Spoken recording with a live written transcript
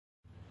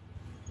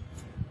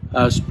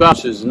A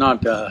spouse is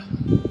not a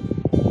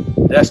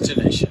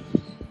destination,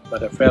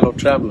 but a fellow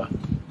traveler.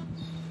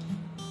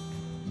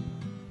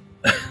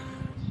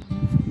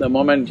 The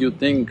moment you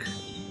think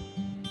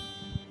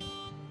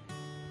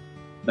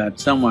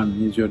that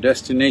someone is your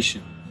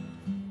destination,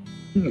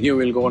 you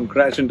will go and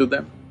crash into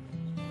them.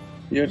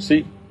 You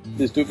see,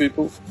 these two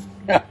people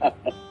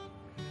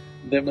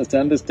they must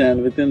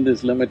understand within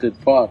this limited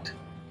pot,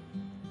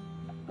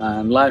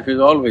 and life is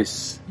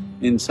always,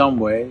 in some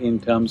way, in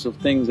terms of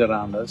things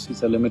around us,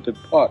 it's a limited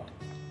pot.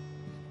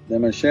 They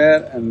must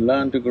share and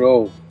learn to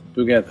grow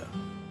together.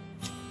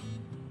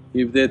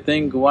 If they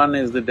think one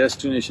is the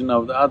destination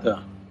of the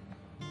other,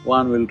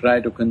 one will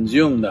try to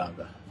consume the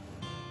other,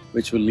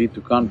 which will lead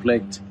to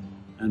conflict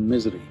and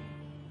misery.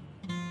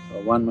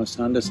 So one must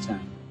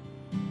understand,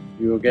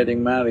 you are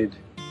getting married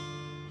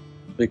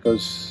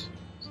because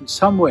in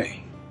some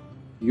way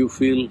you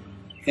feel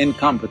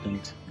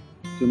incompetent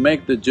to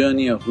make the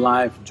journey of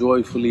life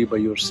joyfully by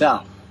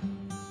yourself.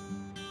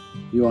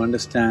 You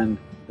understand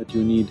that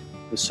you need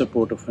the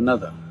support of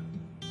another.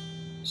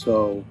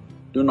 So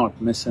do not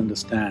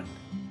misunderstand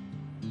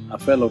a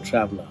fellow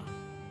traveler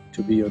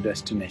to be your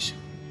destination.